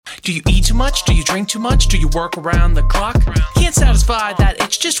Do you eat too much? Do you drink too much? Do you work around the clock? Can't satisfy that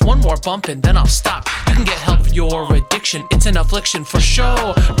itch, just one more bump and then I'll stop. You can get help for your addiction, it's an affliction for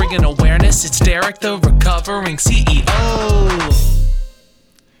sure. Bringing awareness, it's Derek, the recovering CEO.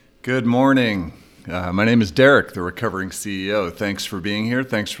 Good morning. My name is Derek, the recovering CEO. Thanks for being here.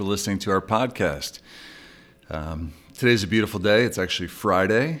 Thanks for listening to our podcast. Today's a beautiful day. It's actually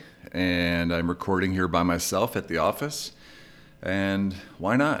Friday, and I'm recording here by myself at the office. And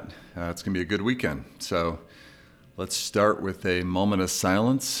why not? It's going to be a good weekend. So let's start with a moment of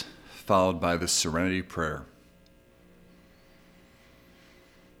silence, followed by the Serenity Prayer.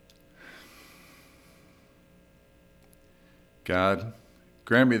 God,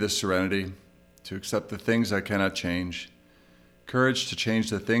 grant me the serenity to accept the things I cannot change, courage to change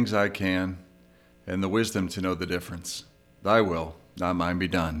the things I can, and the wisdom to know the difference. Thy will, not mine, be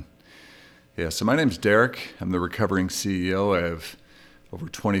done. Yeah, so my name's Derek. I'm the recovering CEO. I have over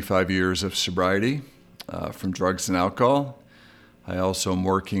 25 years of sobriety from drugs and alcohol. I also am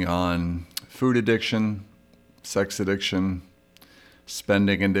working on food addiction, sex addiction,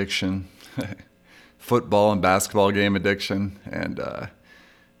 spending addiction, football and basketball game addiction, and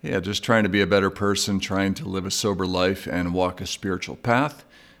just trying to be a better person, trying to live a sober life and walk a spiritual path,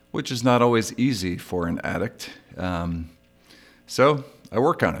 which is not always easy for an addict. So I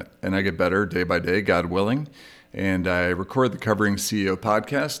work on it, and I get better day by day, God willing, and I record the Recovering CEO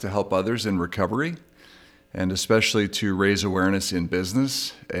podcast to help others in recovery, and especially to raise awareness in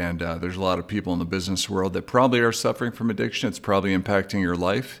business. And there's a lot of people in the business world that probably are suffering from addiction. It's probably impacting your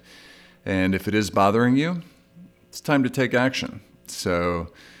life, and if it is bothering you, it's time to take action.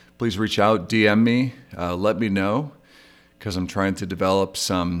 So please reach out, DM me, let me know, because I'm trying to develop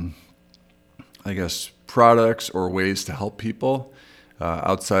some, products or ways to help people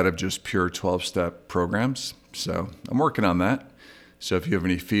outside of just pure 12-step programs. So I'm working on that. So if you have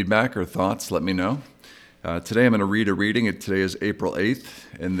any feedback or thoughts, let me know. Today I'm going to read a reading. Today is April 8th,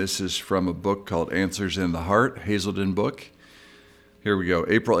 and this is from a book called Answers in the Heart, Hazelden book. Here we go,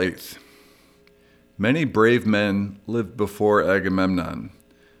 April 8th. Many brave men lived before Agamemnon,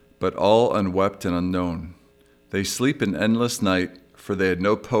 but all unwept and unknown. They sleep in endless night, for they had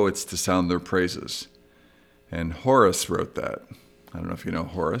no poets to sound their praises. And Horace wrote that. I don't know if you know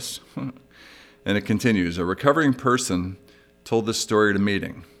Horace. And it continues, a recovering person told this story at a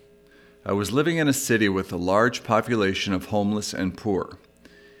meeting. I was living in a city with a large population of homeless and poor.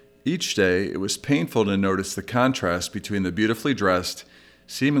 Each day, it was painful to notice the contrast between the beautifully dressed,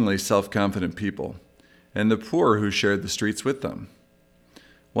 seemingly self-confident people and the poor who shared the streets with them.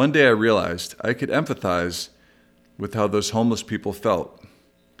 One day I realized I could empathize with how those homeless people felt.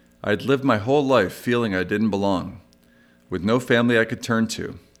 I'd lived my whole life feeling I didn't belong, with no family I could turn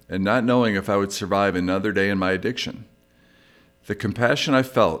to, and not knowing if I would survive another day in my addiction. The compassion I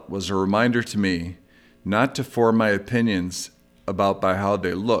felt was a reminder to me not to form my opinions about by how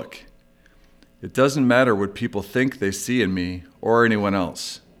they look. It doesn't matter what people think they see in me or anyone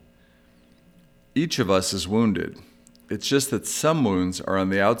else. Each of us is wounded. It's just that some wounds are on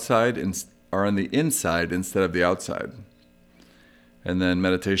the outside and are on the inside instead of the outside. And then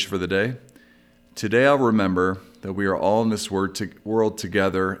meditation for the day. Today I'll remember that we are all in this world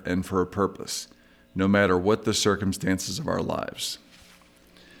together and for a purpose, no matter what the circumstances of our lives.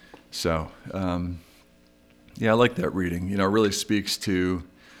 So, I like that reading. It really speaks to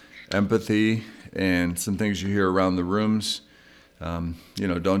empathy and some things you hear around the rooms.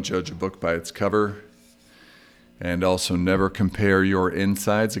 Don't judge a book by its cover. And also never compare your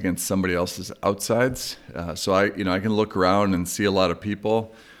insides against somebody else's outsides. So I can look around and see a lot of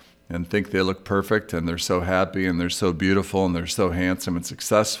people and think they look perfect and they're so happy and they're so beautiful and they're so handsome and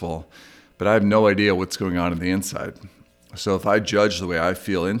successful, but I have no idea what's going on the inside. So if I judge the way I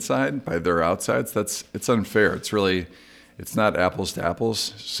feel inside by their outsides, it's unfair. It's not apples to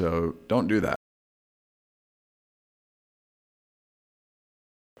apples. So don't do that.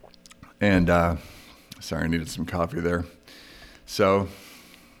 And sorry, I needed some coffee there. So,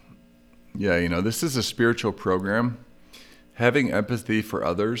 this is a spiritual program. Having empathy for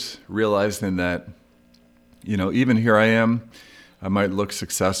others, realizing that, even here I am, I might look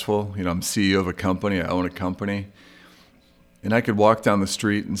successful. I'm CEO of a company, I own a company. And I could walk down the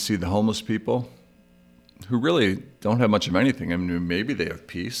street and see the homeless people who really don't have much of anything. I mean, maybe they have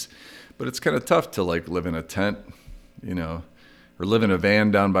peace, but it's kind of tough to live in a tent, or live in a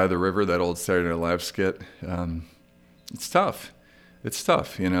van down by the river, that old Saturday Night Live skit. It's tough.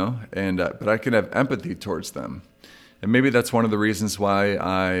 And but I can have empathy towards them. And maybe that's one of the reasons why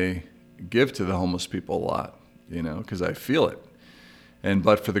I give to the homeless people a lot, because I feel it. And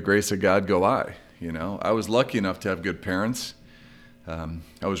but for the grace of God go I. I was lucky enough to have good parents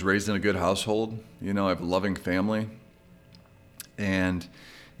I was raised in a good household. I have a loving family. And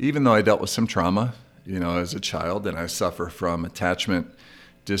even though I dealt with some trauma, as a child, and I suffer from attachment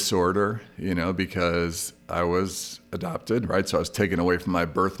disorder, because I was adopted, right? So I was taken away from my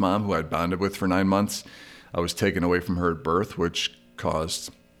birth mom, who I'd bonded with for 9 months. I was taken away from her at birth, which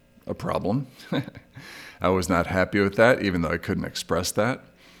caused a problem. I was not happy with that, even though I couldn't express that.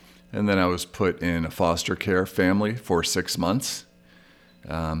 And then I was put in a foster care family for 6 months.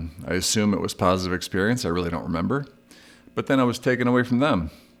 I assume it was a positive experience. I really don't remember. But then I was taken away from them.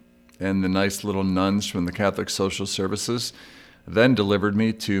 And the nice little nuns from the Catholic Social Services then delivered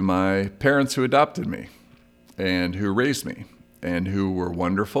me to my parents who adopted me and who raised me and who were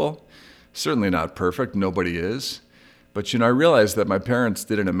wonderful. Certainly not perfect. Nobody is. But, I realized that my parents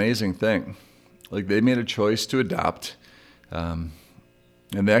did an amazing thing. Like, they made a choice to adopt. And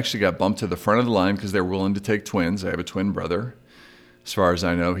they actually got bumped to the front of the line because they were willing to take twins. I have a twin brother. As far as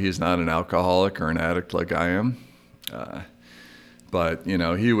I know, he's not an alcoholic or an addict like I am. But,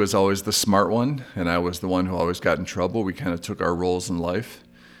 he was always the smart one, and I was the one who always got in trouble. We kind of took our roles in life.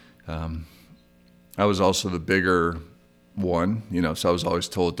 I was also the bigger one, so I was always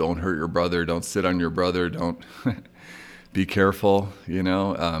told, don't hurt your brother, don't sit on your brother, don't be careful,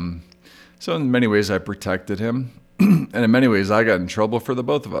 So in many ways, I protected him. And in many ways, I got in trouble for the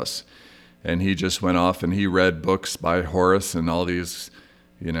both of us. And he just went off and he read books by Horace and all these,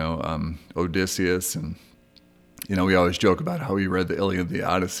 Odysseus. And, we always joke about how he read the Iliad, the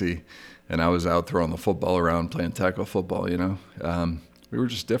Odyssey, and I was out throwing the football around, playing tackle football, We were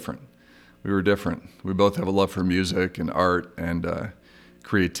just different. We were different. We both have a love for music and art and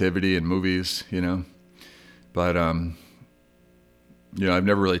creativity and movies, But, I've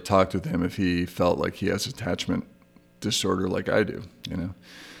never really talked with him if he felt like he has attachment disorder like I do,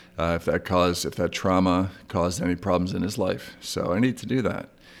 if that trauma caused any problems in his life. So I need to do that.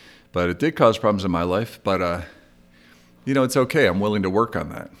 But it did cause problems in my life, but, it's okay. I'm willing to work on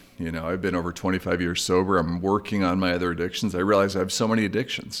that. I've been over 25 years sober. I'm working on my other addictions. I realize I have so many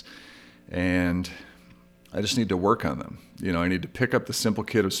addictions, and I just need to work on them. I need to pick up the simple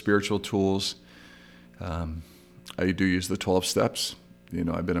kit of spiritual tools. I do use the 12 steps.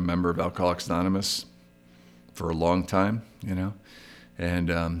 I've been a member of Alcoholics Anonymous for a long time,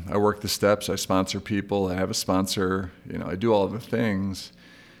 and I work the steps. I sponsor people. I have a sponsor. I do all the things,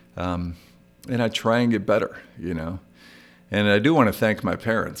 and I try and get better, And I do want to thank my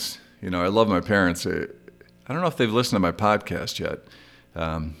parents. I love my parents. I don't know if they've listened to my podcast yet.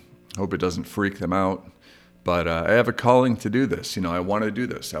 Hope it doesn't freak them out. But I have a calling to do this. I want to do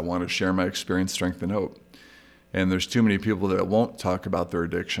this. I want to share my experience, strength, and hope. And there's too many people that won't talk about their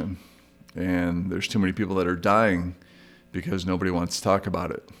addiction. And there's too many people that are dying because nobody wants to talk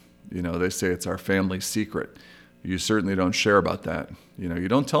about it. They say it's our family secret. You certainly don't share about that. You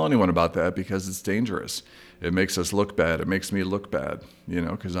don't tell anyone about that because it's dangerous. It makes us look bad. It makes me look bad,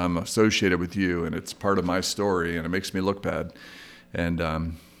 because I'm associated with you and it's part of my story and it makes me look bad. And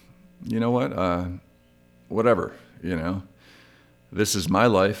you know what? Whatever, This is my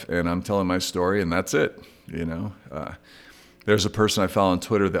life and I'm telling my story and that's it, There's a person I follow on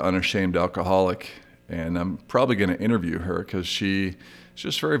Twitter, the Unashamed Alcoholic, and I'm probably going to interview her because she's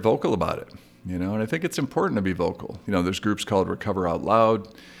just very vocal about it, and I think it's important to be vocal. There's groups called Recover Out Loud.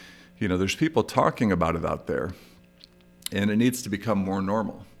 There's people talking about it out there, and it needs to become more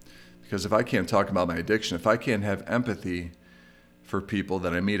normal. Because if I can't talk about my addiction, if I can't have empathy for people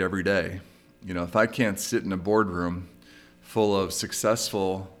that I meet every day, if I can't sit in a boardroom full of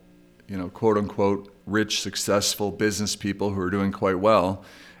successful, quote unquote, rich, successful business people who are doing quite well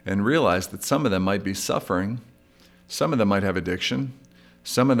and realize that some of them might be suffering, some of them might have addiction,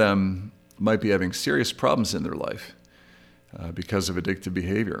 some of them might be having serious problems in their life because of addictive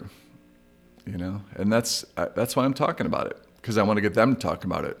behavior, and that's why I'm talking about it, because I want to get them to talk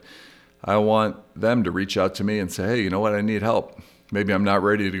about it. I want them to reach out to me and say, hey, you know what, I need help. Maybe I'm not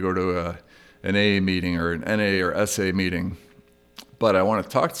ready to go to an AA meeting or an NA or SA meeting, but I want to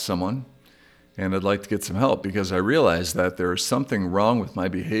talk to someone and I'd like to get some help because I realize that there's something wrong with my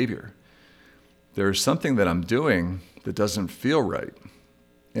behavior. There's something that I'm doing that doesn't feel right,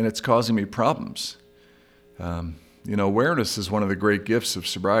 and it's causing me problems. Awareness is one of the great gifts of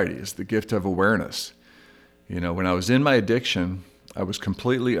sobriety, is the gift of awareness. When I was in my addiction, I was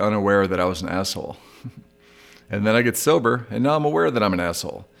completely unaware that I was an asshole. And then I get sober, and now I'm aware that I'm an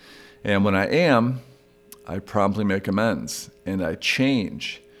asshole. And when I am, I promptly make amends, and I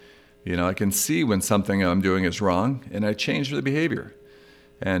change. I can see when something I'm doing is wrong, and I change the behavior.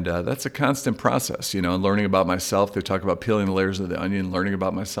 And that's a constant process, and learning about myself. They talk about peeling the layers of the onion, learning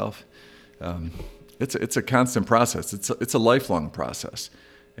about myself. it's a constant process. It's a lifelong process,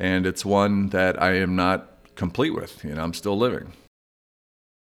 and it's one that I am not complete with. I'm still living.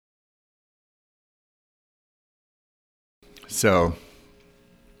 So,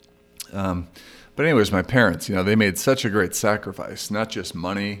 but anyways, my parents, they made such a great sacrifice, not just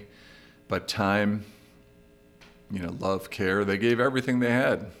money, but time, love, care. They gave everything they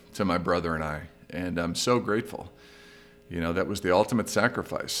had to my brother and I, and I'm so grateful. That was the ultimate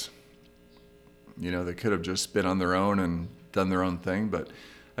sacrifice. They could have just been on their own and done their own thing, but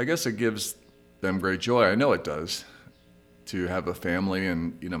I guess it gives them great joy. I know it does, to have a family,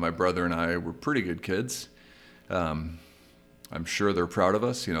 and my brother and I were pretty good kids. I'm sure they're proud of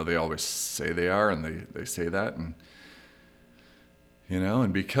us. They always say they are, and they say that. And,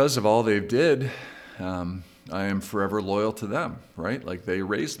 and because of all they've did, I am forever loyal to them, right? Like, they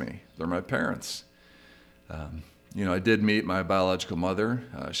raised me. They're my parents. I did meet my biological mother.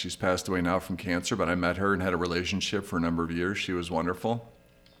 She's passed away now from cancer, but I met her and had a relationship for a number of years. She was wonderful.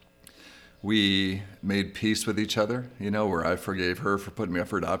 We made peace with each other, where I forgave her for putting me up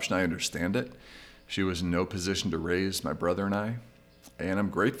for adoption. I understand it. She was in no position to raise my brother and I, and I'm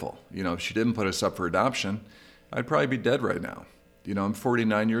grateful. If she didn't put us up for adoption, I'd probably be dead right now. I'm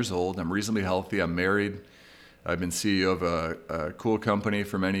 49 years old. I'm reasonably healthy. I'm married. I've been CEO of a cool company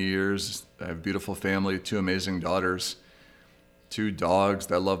for many years. I have a beautiful family, 2 amazing daughters, 2 dogs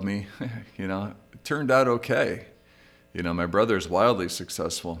that love me. It turned out okay. My brother's wildly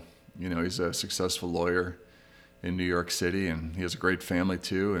successful. He's a successful lawyer in New York City, and he has a great family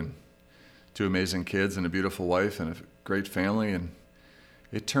too, and 2 amazing kids and a beautiful wife and a great family, and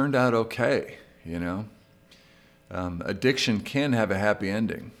it turned out okay. Addiction can have a happy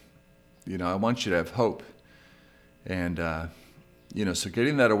ending. I want you to have hope. And, so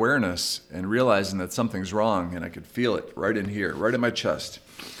getting that awareness and realizing that something's wrong, and I could feel it right in here, right in my chest,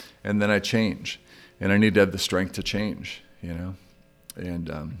 and then I change, and I need to have the strength to change, and,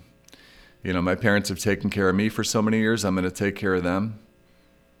 my parents have taken care of me for so many years. I'm going to take care of them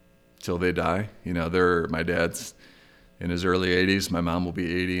till they die. My dad's in his early 80s. My mom will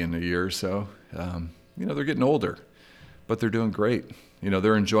be 80 in a year or so. They're getting older, but they're doing great.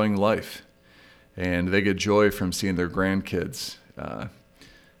 They're enjoying life, and they get joy from seeing their grandkids.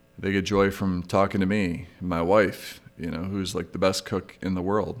 They get joy from talking to me, my wife, who's like the best cook in the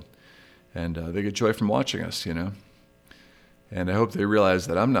world. And they get joy from watching us, And I hope they realize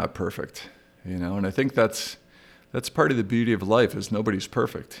that I'm not perfect, and I think that's part of the beauty of life, is nobody's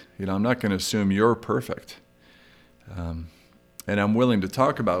perfect. I'm not going to assume you're perfect. And I'm willing to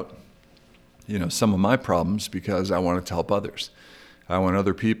talk about, some of my problems, because I want it to help others. I want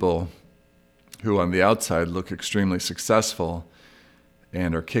other people who on the outside look extremely successful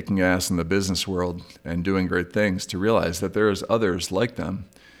and are kicking ass in the business world and doing great things to realize that there's others like them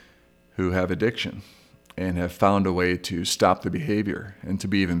who have addiction and have found a way to stop the behavior and to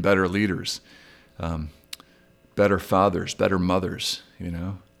be even better leaders, better fathers, better mothers,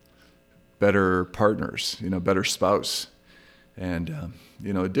 better partners, better spouse. And,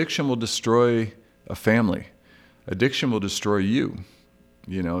 addiction will destroy a family. Addiction will destroy you.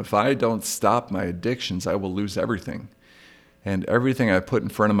 If I don't stop my addictions, I will lose everything. And everything I put in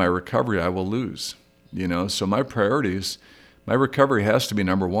front of my recovery, I will lose. So my priorities, my recovery has to be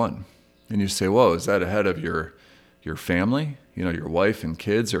number one. And you say, whoa, is that ahead of your family? Your wife and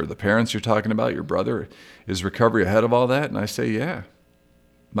kids, or the parents you're talking about, your brother? Is recovery ahead of all that? And I say, yeah.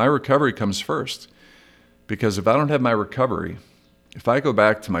 My recovery comes first. Because if I don't have my recovery, if I go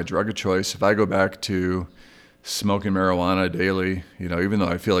back to my drug of choice, if I go back to smoking marijuana daily, even though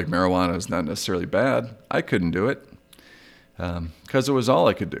I feel like marijuana is not necessarily bad, I couldn't do it. Because it was all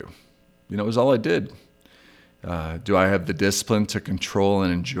I could do. It was all I did. Do I have the discipline to control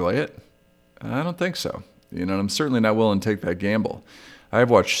and enjoy it? I don't think so. And I'm certainly not willing to take that gamble. I've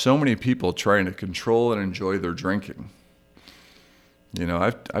watched so many people trying to control and enjoy their drinking.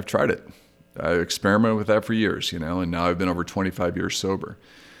 I've tried it. I experimented with that for years, and now I've been over 25 years sober.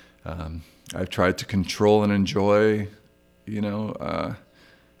 I've tried to control and enjoy,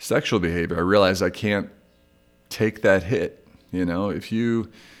 sexual behavior. I realize I can't take that hit.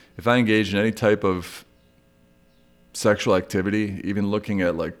 If I engage in any type of sexual activity, even looking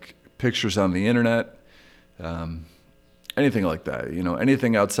at like pictures on the internet, anything like that,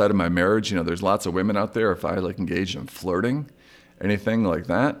 anything outside of my marriage, there's lots of women out there. If I like engage in flirting, anything like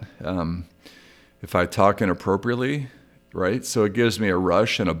that, if I talk inappropriately, right? So it gives me a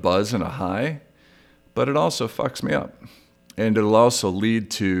rush and a buzz and a high, but it also fucks me up. And it'll also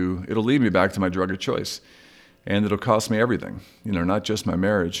lead me back to my drug of choice. And it'll cost me everything, not just my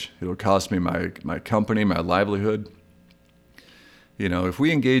marriage. It'll cost me my company, my livelihood. if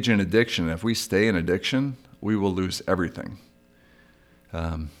we engage in addiction, if we stay in addiction, we will lose everything.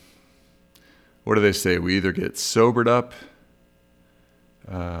 What do they say? We either get sobered up,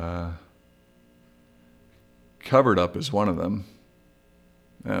 covered up is one of them.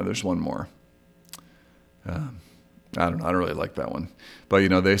 There's one more. I don't know. I don't really like that one. But,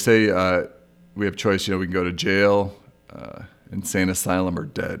 they say we have choice. We can go to jail, insane asylum, or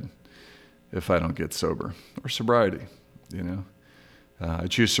dead if I don't get sober. Or sobriety, I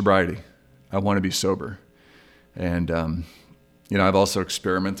choose sobriety. I want to be sober. And, I've also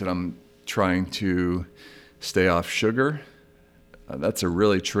experimented. I'm trying to stay off sugar. That's a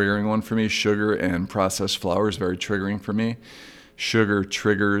really triggering one for me. Sugar and processed flour is very triggering for me. Sugar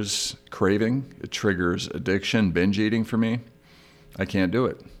triggers craving. It triggers addiction, binge eating for me. I can't do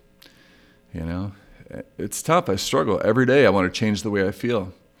it. It's tough. I struggle. Every day I want to change the way I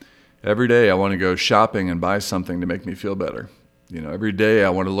feel. Every day I want to go shopping and buy something to make me feel better. Every day I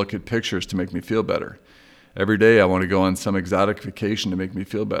want to look at pictures to make me feel better. Every day I want to go on some exotic vacation to make me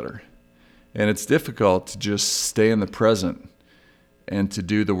feel better. And it's difficult to just stay in the present and to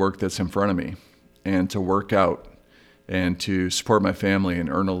do the work that's in front of me and to work out and to support my family and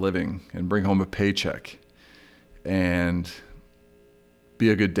earn a living and bring home a paycheck and be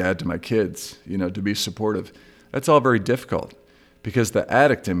a good dad to my kids, to be supportive. That's all very difficult because the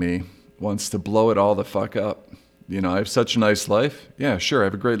addict in me wants to blow it all the fuck up. I have such a nice life. Yeah, sure, I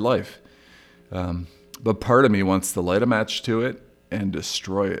have a great life. But part of me wants to light a match to it and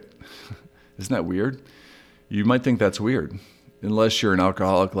destroy it. Isn't that weird? You might think that's weird. Unless you're an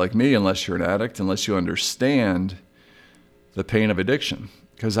alcoholic like me, unless you're an addict, unless you understand the pain of addiction.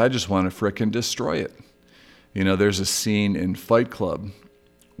 Because I just want to frickin' destroy it. There's a scene in Fight Club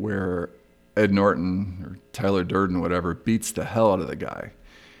where Ed Norton or Tyler Durden, whatever, beats the hell out of the guy.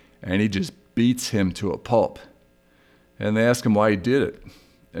 And he just beats him to a pulp. And they ask him why he did it.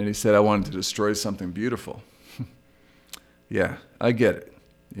 And he said, I wanted to destroy something beautiful. Yeah, I get it.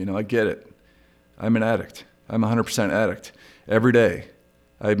 I get it. I'm an addict. I'm 100% addict. Every day,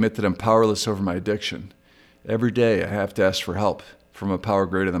 I admit that I'm powerless over my addiction. Every day, I have to ask for help from a power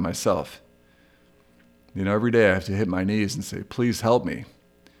greater than myself. Every day I have to hit my knees and say, please help me.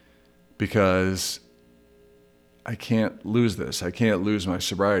 Because I can't lose this. I can't lose my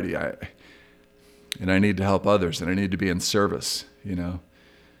sobriety. And I need to help others, and I need to be in service,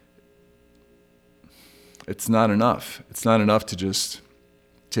 It's not enough. It's not enough to just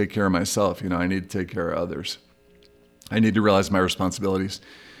take care of myself. I need to take care of others. I need to realize my responsibilities.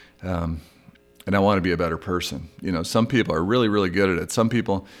 And I want to be a better person. Some people are really, really good at it. Some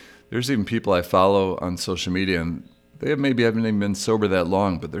people, there's even people I follow on social media, and they maybe haven't even been sober that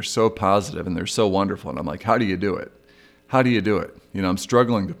long, but they're so positive and they're so wonderful. And I'm like, how do you do it? How do you do it? I'm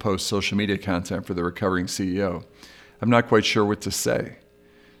struggling to post social media content for the Recovering CEO. I'm not quite sure what to say.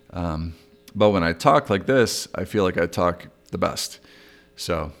 But when I talk like this, I feel like I talk the best.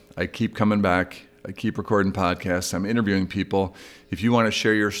 So I keep coming back. I keep recording podcasts. I'm interviewing people. If you want to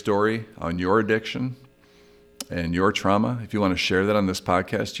share your story on your addiction and your trauma, if you want to share that on this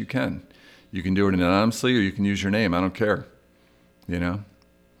podcast, you can. You can do it anonymously or you can use your name. I don't care.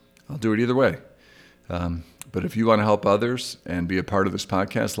 I'll do it either way. But if you want to help others and be a part of this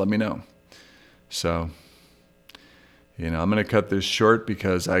podcast, let me know. So, I'm going to cut this short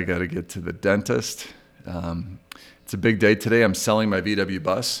because I got to get to the dentist. It's a big day today. I'm selling my VW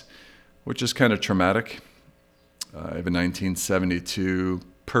bus, which is kind of traumatic. I have a 1972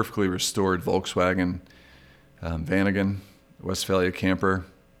 perfectly restored Volkswagen Vanagon Westphalia camper,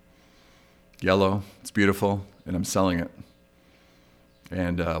 yellow. It's beautiful, and I'm selling it.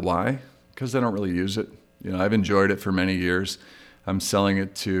 And why? Because I don't really use it. I've enjoyed it for many years. I'm selling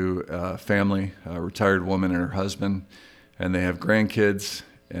it to a family, a retired woman and her husband, and they have grandkids,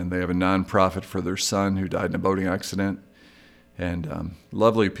 and they have a nonprofit for their son who died in a boating accident. And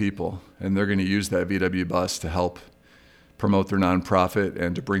lovely people, and they're going to use that VW bus to help promote their nonprofit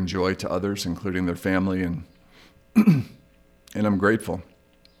and to bring joy to others, including their family, and and I'm grateful.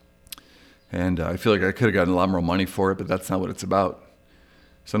 And I feel like I could have gotten a lot more money for it, but that's not what it's about.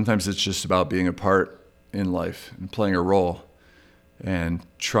 Sometimes it's just about being a part in life and playing a role and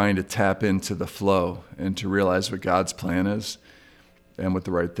trying to tap into the flow and to realize what God's plan is and what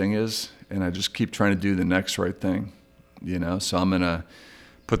the right thing is. And I just keep trying to do the next right thing, So I'm going to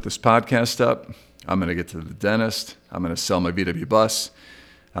put this podcast up. I'm going to get to the dentist. I'm going to sell my VW bus.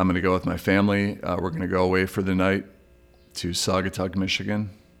 I'm going to go with my family. We're going to go away for the night to Saugatuck, Michigan,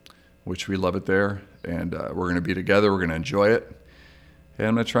 which we love it there. And we're going to be together. We're going to enjoy it. And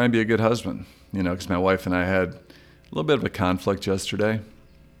I'm going to try and be a good husband, because my wife and I had a little bit of a conflict yesterday,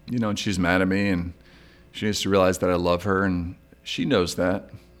 and she's mad at me, and she needs to realize that I love her, and She knows that.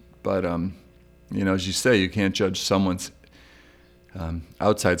 But, as you say, you can't judge someone's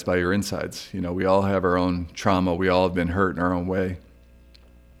outsides by your insides. We all have our own trauma. We all have been hurt in our own way.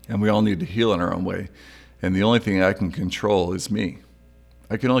 And we all need to heal in our own way. And the only thing I can control is me.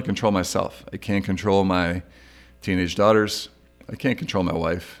 I can only control myself. I can't control my teenage daughters. I can't control my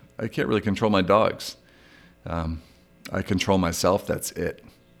wife. I can't really control my dogs. I control myself. That's it.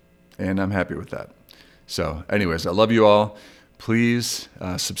 And I'm happy with that. So anyways, I love you all. Please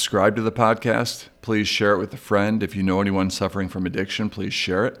subscribe to the podcast. Please share it with a friend. If you know anyone suffering from addiction, please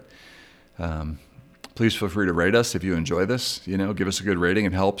share it. Please feel free to rate us if you enjoy this. Give us a good rating.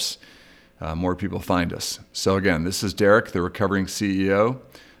 It helps more people find us. So again, this is Derek, the recovering CEO.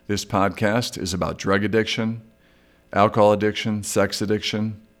 This podcast is about drug addiction, alcohol addiction, sex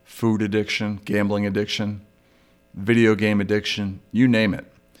addiction, food addiction, gambling addiction, video game addiction, you name it.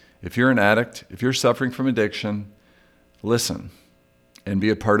 If you're an addict, if you're suffering from addiction, listen and be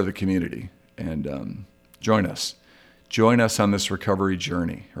a part of the community and join us. Join us on this recovery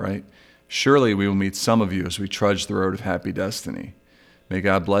journey, right? Surely we will meet some of you as we trudge the road of happy destiny. May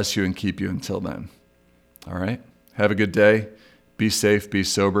God bless you and keep you until then. All right? Have a good day. Be safe, be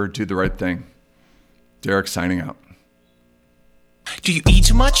sober, do the right thing. Derek signing out. Do you eat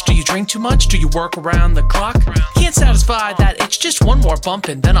too much? Do you drink too much? Do you work around the clock? Can't satisfy that itch, just one more bump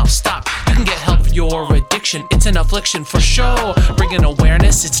and then I'll stop. You can get help for your addiction, it's an affliction for sure. Bringing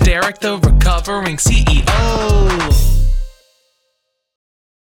awareness, it's Derek, the recovering CEO.